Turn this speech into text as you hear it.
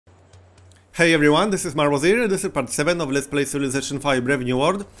Hey everyone, this is Marbozir. This is part 7 of Let's Play Civilization 5 Brave New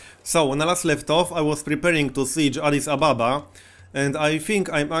World. So, when I last left off, I was preparing to siege Addis Ababa, and I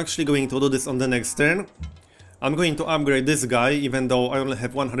think I'm actually going to do this on the next turn. I'm going to upgrade this guy, even though I only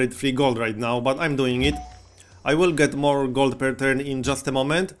have 103 gold right now, but I'm doing it. I will get more gold per turn in just a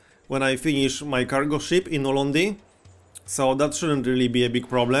moment, when I finish my cargo ship in Ulundi. So that shouldn't really be a big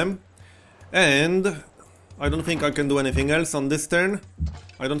problem. And I don't think I can do anything else on this turn.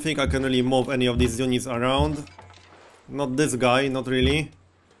 I don't think I can really move any of these units around. Not this guy, not really.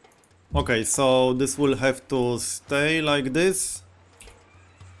 Okay, so this will have to stay like this.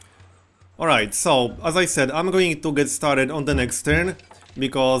 Alright, so as I said, I'm going to get started on the next turn,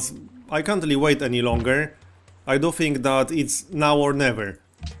 because I can't really wait any longer. I do think that it's now or never.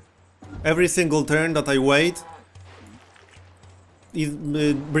 Every single turn that I wait,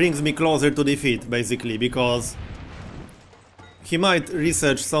 it brings me closer to defeat, basically, because he might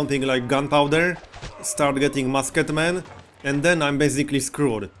research something like gunpowder, start getting musketmen, and then I'm basically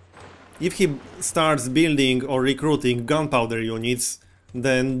screwed. If he starts building or recruiting gunpowder units,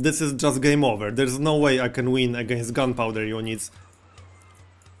 then this is just game over. There's no way I can win against gunpowder units.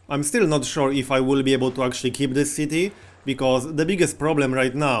 I'm still not sure if I will be able to actually keep this city, because the biggest problem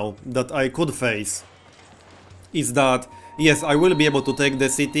right now that I could face is that yes, I will be able to take the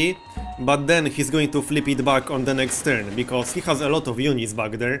city, but then he's going to flip it back on the next turn, because he has a lot of units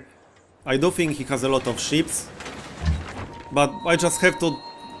back there. I do think he has a lot of ships, but I just have to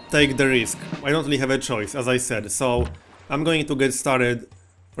take the risk. I don't really have a choice, as I said, so I'm going to get started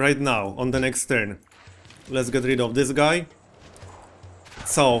right now on the next turn. Let's get rid of this guy.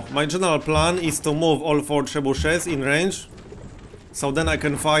 So, my general plan is to move all 4 trebuchets in range. So then I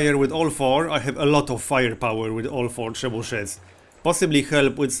can fire with all 4, I have a lot of firepower with all 4 trebuchets. Possibly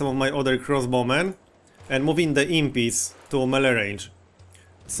help with some of my other crossbowmen, and moving the impies to melee range.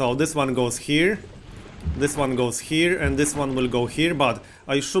 So this one goes here, this one goes here, and this one will go here, but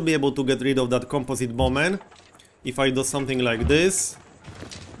I should be able to get rid of that composite bowman if I do something like this,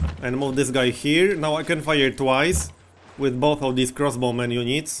 and move this guy here. Now I can fire twice with both of these crossbowmen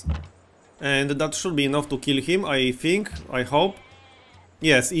units, and that should be enough to kill him, I think, I hope.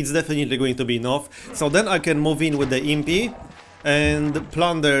 Yes, it's definitely going to be enough. So then I can move in with the impy and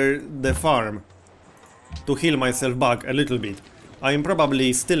plunder the farm to heal myself back a little bit. I'm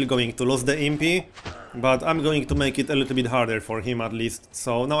probably still going to lose the impy, but I'm going to make it a little bit harder for him at least.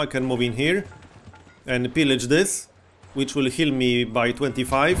 So now I can move in here and pillage this, which will heal me by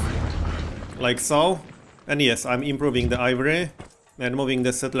 25, like so. And yes, I'm improving the ivory and moving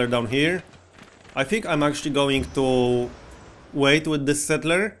the settler down here. I think I'm actually going to wait with this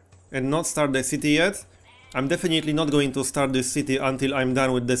settler and not start the city yet. I'm definitely not going to start this city until I'm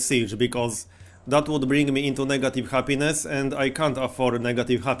done with the siege, because that would bring me into negative happiness, and I can't afford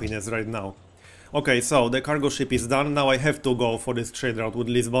negative happiness right now. Okay, so the cargo ship is done. Now I have to go for this trade route with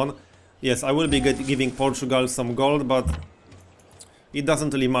Lisbon. Yes, I will be giving Portugal some gold, but it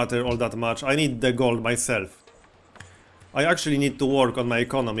doesn't really matter all that much. I need the gold myself. I actually need to work on my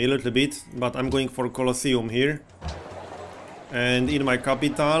economy a little bit, but I'm going for Colosseum here. And in my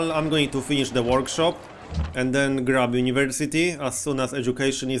capital, I'm going to finish the workshop and then grab university as soon as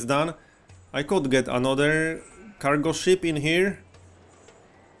education is done. I could get another cargo ship in here.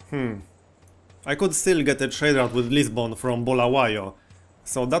 I could still get a trade route with Lisbon from Bulawayo,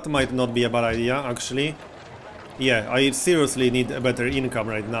 so that might not be a bad idea, actually. Yeah, I seriously need a better income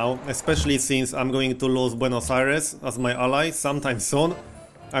right now, especially since I'm going to lose Buenos Aires as my ally sometime soon.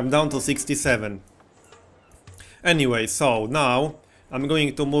 I'm down to 67. Anyway, so now I'm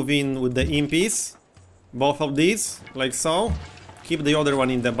going to move in with the impies, both of these, like so. Keep the other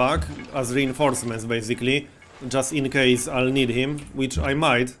one in the back as reinforcements, basically, just in case I'll need him, which I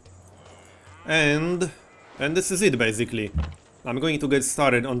might. And this is it, basically. I'm going to get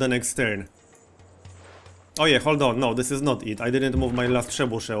started on the next turn. Oh yeah, hold on, no, this is not it. I didn't move my last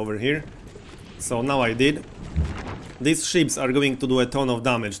trebuchet over here, so now I did. These ships are going to do a ton of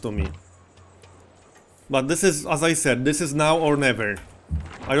damage to me. But this is, as I said, this is now or never.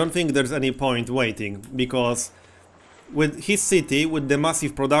 I don't think there's any point waiting, because with his city, with the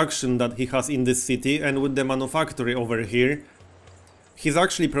massive production that he has in this city, and with the manufactory over here, he's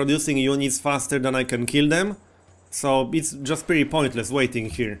actually producing units faster than I can kill them, so it's just pretty pointless waiting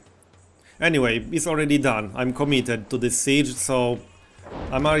here. Anyway, it's already done. I'm committed to this siege, so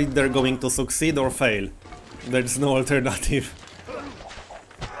I'm either going to succeed or fail. There's no alternative.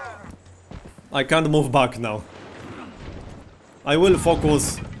 I can't move back now. I will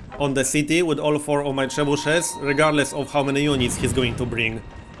focus on the city with all 4 of my trebuchets, regardless of how many units he's going to bring.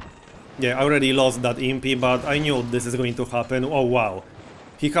 Yeah, I already lost that impy, but I knew this is going to happen. Oh wow.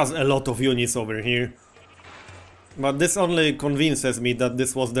 He has a lot of units over here. But this only convinces me that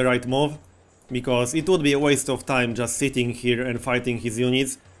this was the right move, because it would be a waste of time just sitting here and fighting his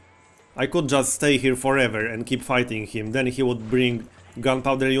units. I could just stay here forever and keep fighting him, then he would bring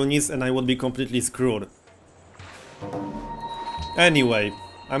gunpowder units and I would be completely screwed. Anyway,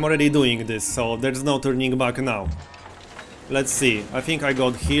 I'm already doing this, so there's no turning back now. Let's see, I think I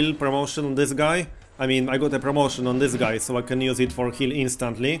got heal promotion on this guy. I mean, I got a promotion on this guy, so I can use it for heal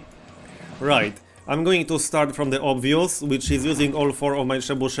instantly. Right, I'm going to start from the obvious, which is using all 4 of my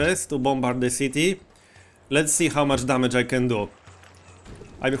trebuchets to bombard the city. Let's see how much damage I can do.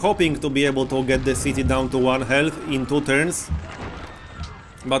 I'm hoping to be able to get the city down to 1 health in 2 turns.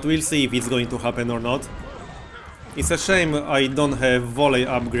 But we'll see if it's going to happen or not. It's a shame I don't have volley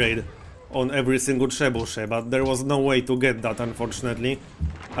upgrade on every single trebuchet, but there was no way to get that, unfortunately.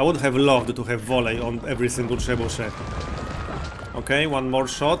 I would have loved to have volley on every single trebuchet. Okay, 1 more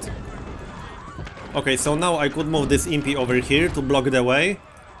shot. Okay, so now I could move this impy over here to block the way,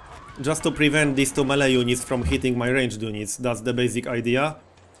 just to prevent these 2 melee units from hitting my ranged units. That's the basic idea.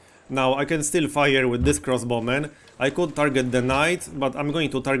 Now I can still fire with this crossbowman. I could target the knight, but I'm going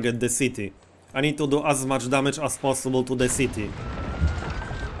to target the city. I need to do as much damage as possible to the city.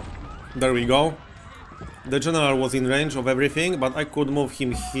 There we go. The general was in range of everything, but I could move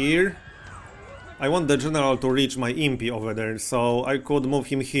him here. I want the general to reach my impy over there, so I could move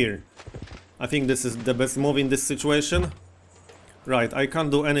him here. I think this is the best move in this situation. Right, I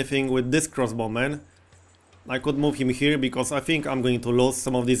can't do anything with this crossbowman. I could move him here because I think I'm going to lose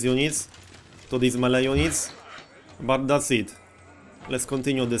some of these units to these melee units. But that's it. Let's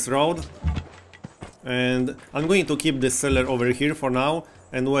continue this road. And I'm going to keep this cellar over here for now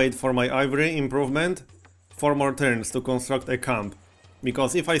and wait for my ivory improvement 4 more turns to construct a camp.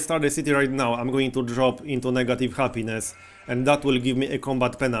 Because if I start the city right now, I'm going to drop into negative happiness, and that will give me a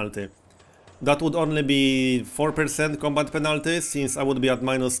combat penalty. That would only be 4% combat penalty, since I would be at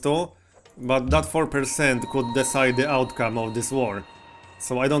 -2, but that 4% could decide the outcome of this war.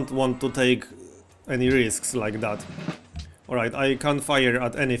 So I don't want to take any risks like that. Alright, I can't fire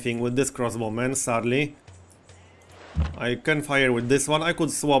at anything with this crossbowman, sadly. I can fire with this one. I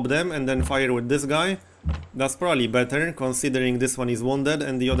could swap them and then fire with this guy. That's probably better, considering this one is wounded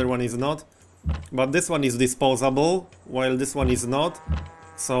and the other one is not. But this one is disposable, while this one is not.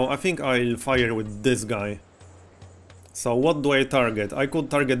 So I think I'll fire with this guy. So what do I target? I could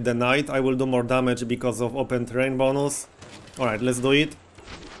target the knight. I will do more damage because of open terrain bonus. Alright, let's do it.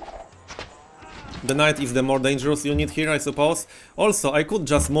 The knight is the more dangerous unit here, I suppose. Also, I could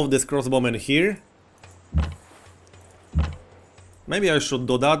just move this crossbowman here. Maybe I should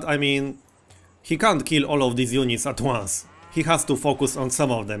do that. I mean, he can't kill all of these units at once. He has to focus on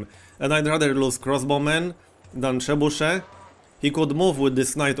some of them. And I'd rather lose crossbowmen than trebuchet. He could move with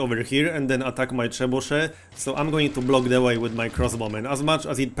this knight over here and then attack my trebuchet. So I'm going to block the way with my crossbowmen. As much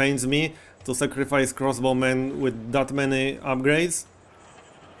as it pains me to sacrifice crossbowmen with that many upgrades,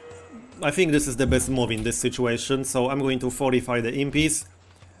 I think this is the best move in this situation. So I'm going to fortify the impies.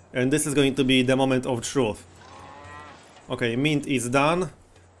 And this is going to be the moment of truth. Okay, mint is done.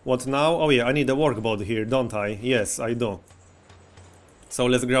 What now? Oh yeah, I need a workboat here, don't I? Yes, I do. So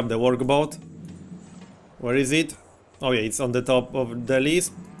let's grab the workboat. Where is it? Oh yeah, it's on the top of the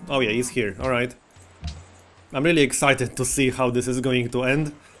list. Oh yeah, it's here, alright. I'm really excited to see how this is going to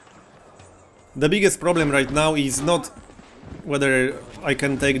end. The biggest problem right now is not whether I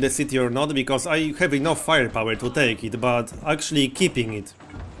can take the city or not, because I have enough firepower to take it, but actually keeping it.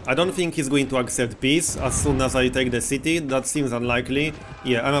 I don't think he's going to accept peace as soon as I take the city. That seems unlikely.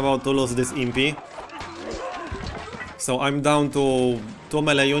 Yeah, I'm about to lose this impy. So I'm down to 2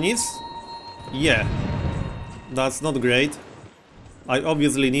 melee units. Yeah, that's not great. I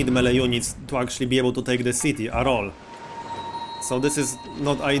obviously need melee units to actually be able to take the city at all. So this is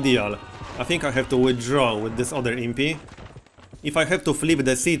not ideal. I think I have to withdraw with this other impy. If I have to flip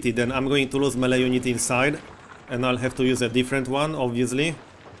the city, then I'm going to lose melee unit inside. And I'll have to use a different one, obviously.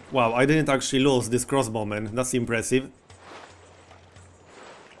 Wow, I didn't actually lose this crossbowman, that's impressive.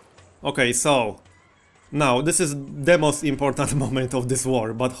 Okay, so now this is the most important moment of this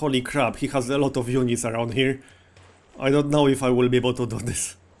war, but holy crap, he has a lot of units around here. I don't know if I will be able to do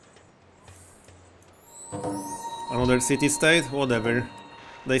this. Another city-state? Whatever.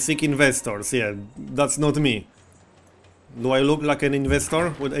 They seek investors, yeah, that's not me. Do I look like an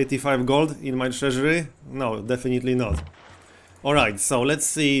investor with 85 gold in my treasury? No, definitely not. Alright, so let's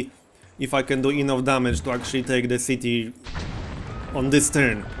see if I can do enough damage to actually take the city on this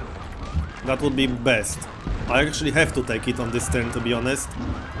turn. That would be best. I actually have to take it on this turn, to be honest.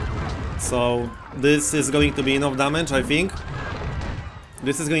 So this is going to be enough damage, I think.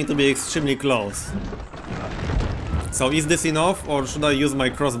 This is going to be extremely close. So is this enough, or should I use my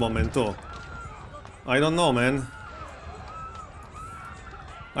crossbowman too? I don't know, man.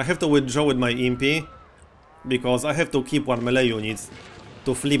 I have to withdraw with my impy, because I have to keep one melee unit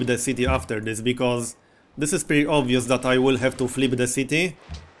to flip the city after this, because this is pretty obvious that I will have to flip the city.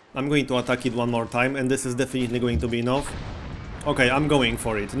 I'm going to attack it one more time, and this is definitely going to be enough. Okay, I'm going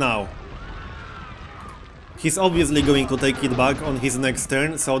for it now. He's obviously going to take it back on his next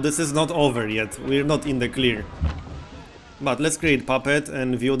turn, so this is not over yet. We're not in the clear. But let's create Puppet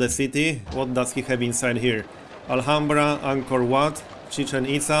and view the city. What does he have inside here? Alhambra, Angkor Wat, Chichen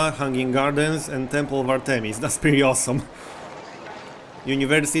Itza, Hanging Gardens, and Temple of Artemis. That's pretty awesome.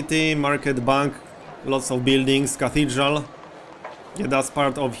 University, Market Bank, lots of buildings, Cathedral. Yeah, that's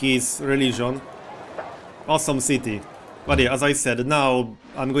part of his religion. Awesome city. But yeah, as I said, now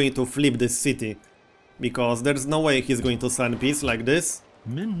I'm going to flip this city. Because there's no way he's going to sign peace like this.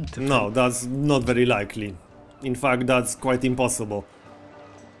 No, that's not very likely. In fact, that's quite impossible.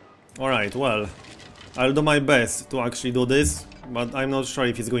 Alright, well, I'll do my best to actually do this, but I'm not sure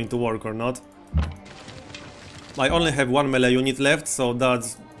if it's going to work or not. I only have one melee unit left, so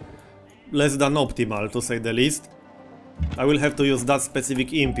that's less than optimal, to say the least. I will have to use that specific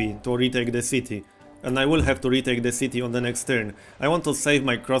impy to retake the city, and I will have to retake the city on the next turn. I want to save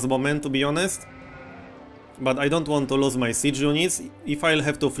my crossbowmen, to be honest, but I don't want to lose my siege units. If I'll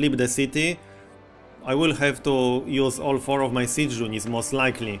have to flip the city, I will have to use all 4 of my siege units, most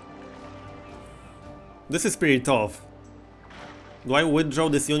likely. This is pretty tough. Do I withdraw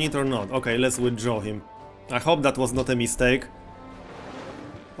this unit or not? Okay, let's withdraw him. I hope that was not a mistake.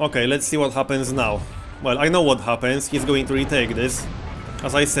 Okay, let's see what happens now. Well, I know what happens. He's going to retake this.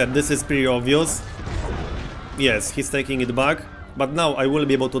 As I said, this is pretty obvious. Yes, he's taking it back. But now I will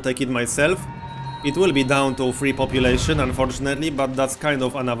be able to take it myself. It will be down to 3 population, unfortunately, but that's kind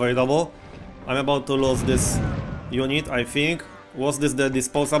of unavoidable. I'm about to lose this unit, I think. Was this the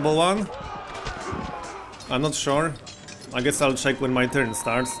disposable one? I'm not sure. I guess I'll check when my turn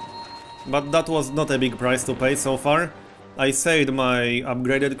starts. But that was not a big price to pay so far. I saved my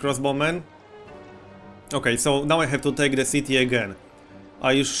upgraded crossbowman. Okay, so now I have to take the city again.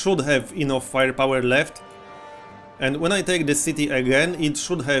 I should have enough firepower left. And when I take the city again, it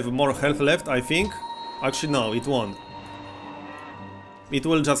should have more health left, I think. Actually, no, it won't. It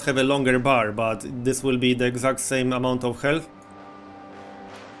will just have a longer bar, but this will be the exact same amount of health.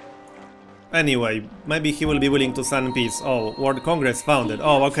 Anyway, maybe he will be willing to sign peace. Oh, World Congress founded.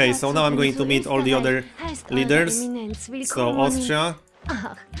 Oh, okay, so now I'm going to meet all the other leaders. So, Austria.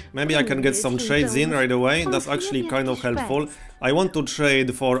 Maybe I can get some trades in right away. That's actually kind of helpful. I want to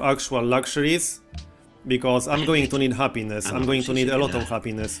trade for actual luxuries, because I'm going to need happiness. I'm going to need a lot of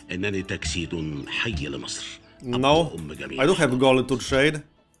happiness. No, I do have gold to trade.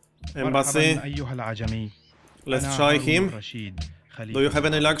 Embassy. Let's try him. Do you have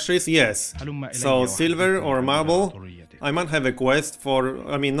any luxuries? Yes. So, silver or marble? I might have a quest for...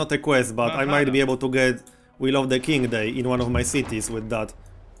 I mean, not a quest, but I might be able to get Will of the King Day in one of my cities with that.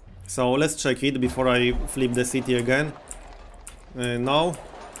 So, let's check it before I flip the city again. No.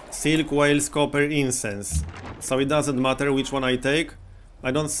 Silk, whales, copper, incense. So, it doesn't matter which one I take. I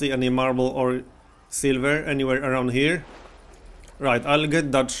don't see any marble or silver anywhere around here. Right, I'll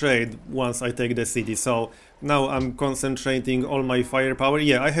get that trade once I take the city. So, now I'm concentrating all my firepower.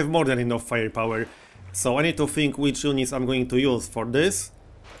 Yeah, I have more than enough firepower. So I need to think which units I'm going to use for this.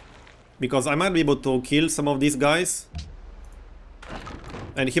 Because I might be able to kill some of these guys.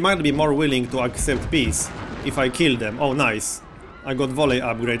 And he might be more willing to accept peace if I kill them. Oh, nice. I got volley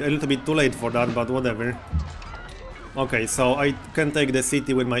upgrade. A little bit too late for that, but whatever. Okay, so I can take the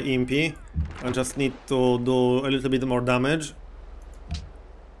city with my impy. I just need to do a little bit more damage.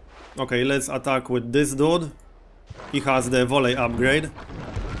 Okay, let's attack with this dude. He has the volley upgrade.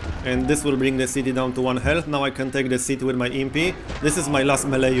 And this will bring the city down to 1 health. Now I can take the city with my impy. This is my last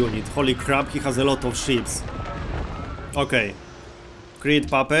melee unit. Holy crap, he has a lot of ships. Okay. Create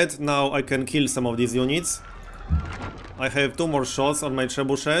puppet. Now I can kill some of these units. I have 2 more shots on my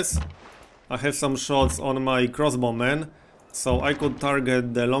trebuchets. I have some shots on my crossbowmen. So I could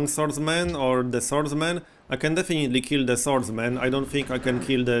target the longswordsman or the swordsman. I can definitely kill the swordsman. I don't think I can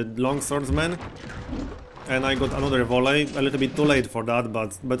kill the longswordsman. And I got another volley. A little bit too late for that,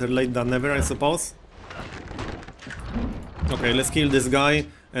 but better late than never, I suppose. Okay, let's kill this guy,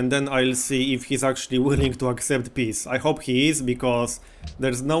 and then I'll see if he's actually willing to accept peace. I hope he is, because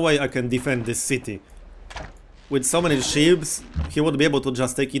there's no way I can defend this city. With so many ships, he would be able to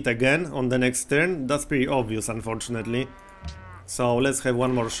just take it again on the next turn. That's pretty obvious, unfortunately. So let's have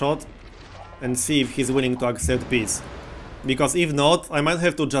one more shot and see if he's willing to accept peace. Because if not, I might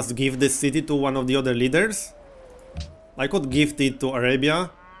have to just give this city to one of the other leaders. I could gift it to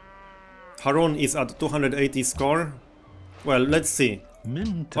Arabia. Harun is at 280 score. Well, let's see.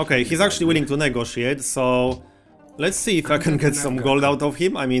 Okay, he's actually willing to negotiate, so let's see if I can get some gold out of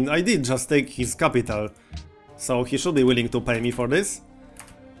him. I mean, I did just take his capital, so he should be willing to pay me for this.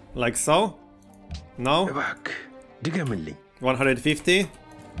 Like so. No? 150?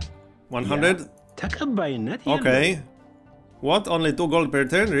 100? Okay. What? Only 2 gold per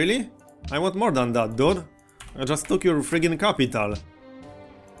turn? Really? I want more than that, dude. I just took your friggin' capital.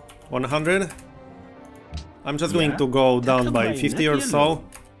 100? I'm just going to go down by 50 or so,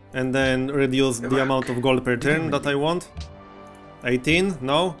 and then reduce the amount of gold per turn that I want. 18?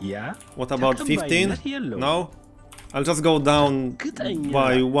 No? What about 15? No? I'll just go down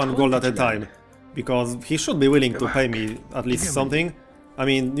by 1 gold at a time, because he should be willing to pay me at least something. I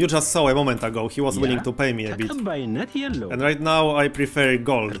mean, you just saw a moment ago, he was willing to pay me a bit. And right now I prefer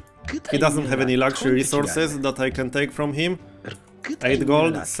gold. He doesn't have any luxury resources that I can take from him. 8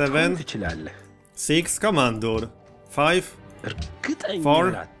 gold, 7, 6, come on dude, 5,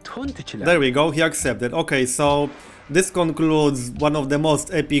 4, there we go, he accepted. Okay, so this concludes one of the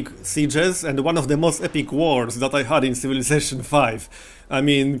most epic sieges and one of the most epic wars that I had in Civilization 5. I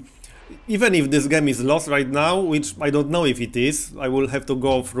mean, even if this game is lost right now, which I don't know if it is, I will have to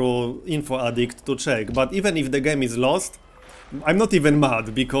go through Info Addict to check, but even if the game is lost, I'm not even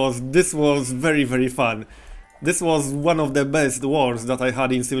mad, because this was very, very fun. This was one of the best wars that I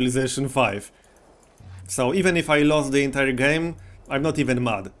had in Civilization 5. So even if I lost the entire game, I'm not even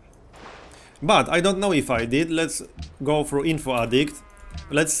mad. But I don't know if I did. Let's go through Info Addict.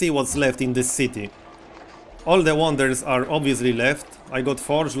 Let's see what's left in this city. All the wonders are obviously left. I got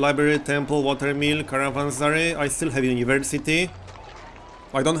Forge, Library, Temple, Watermill, Caravanserai. I still have University.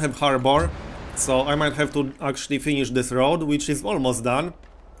 I don't have Harbor, so I might have to actually finish this road, which is almost done.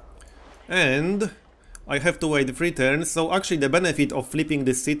 And I have to wait 3 turns, so actually the benefit of flipping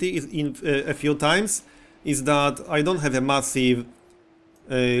this city is in a few times is that I don't have a massive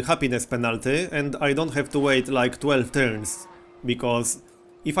happiness penalty, and I don't have to wait like 12 turns, because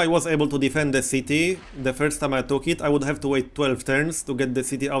if I was able to defend the city the first time I took it, I would have to wait 12 turns to get the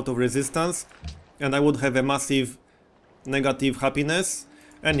city out of resistance, and I would have a massive negative happiness.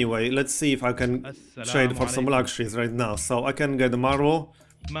 Anyway, let's see if I can trade for some luxuries right now. So I can get marble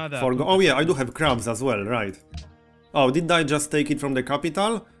for oh yeah, I do have crabs as well, right. Oh, did I just take it from the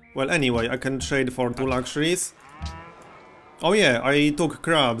capital? Well, anyway, I can trade for 2 luxuries. Oh yeah, I took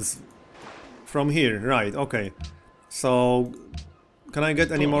crabs from here, right, okay. So, can I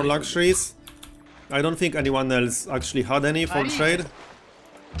get any more luxuries? I don't think anyone else actually had any for trade.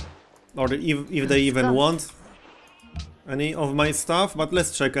 Or if they even want any of my stuff, but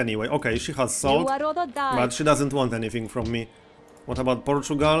let's check anyway. Okay, she has sold, but she doesn't want anything from me. What about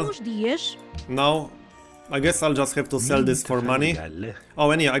Portugal? No. I guess I'll just have to sell this for money.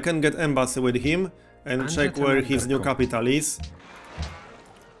 Oh, and yeah, I can get embassy with him and check where his new capital is.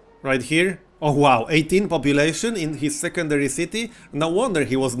 Right here. Oh wow, 18 population in his secondary city. No wonder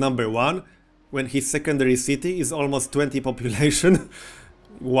he was number 1 when his secondary city is almost 20 population.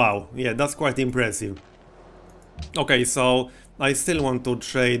 Wow, yeah, that's quite impressive. Okay, so I still want to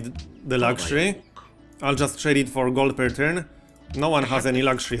trade the luxury. I'll just trade it for gold per turn. No one has any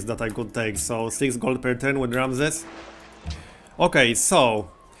luxuries that I could take, so 6 gold per turn with Ramses. Okay, so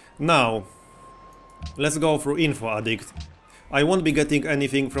now let's go through Info Addict. I won't be getting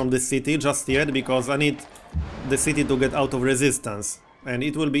anything from this city just yet, because I need the city to get out of resistance, and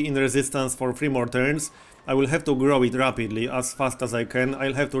it will be in resistance for 3 more turns. I will have to grow it rapidly, as fast as I can.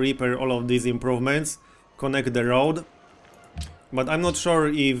 I'll have to repair all of these improvements, connect the road, but I'm not sure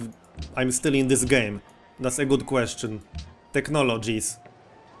if I'm still in this game. That's a good question. Technologies.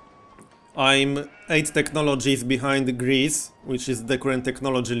 I'm 8 technologies behind Greece, which is the current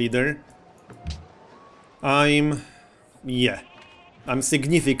technology leader. I'm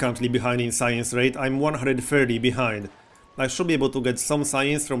significantly behind in science rate. I'm 130 behind. I should be able to get some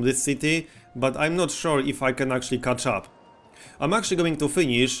science from this city, but I'm not sure if I can actually catch up. I'm actually going to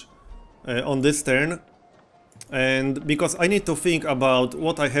finish on this turn, and because I need to think about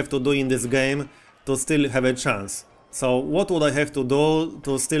what I have to do in this game to still have a chance. So what would I have to do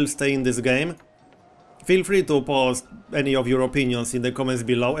to still stay in this game? Feel free to post any of your opinions in the comments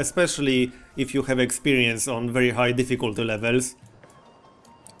below, especially if you have experience on very high difficulty levels.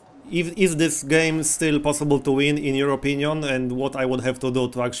 Is this game still possible to win in your opinion, and what I would have to do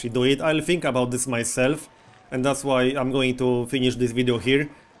to actually do it? I'll think about this myself, and that's why I'm going to finish this video here.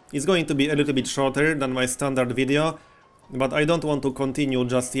 It's going to be a little bit shorter than my standard video, but I don't want to continue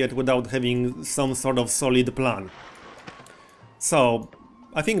just yet without having some sort of solid plan. So,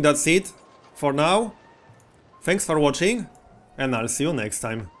 I think that's it for now. Thanks for watching, and I'll see you next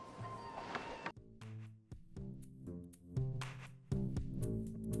time.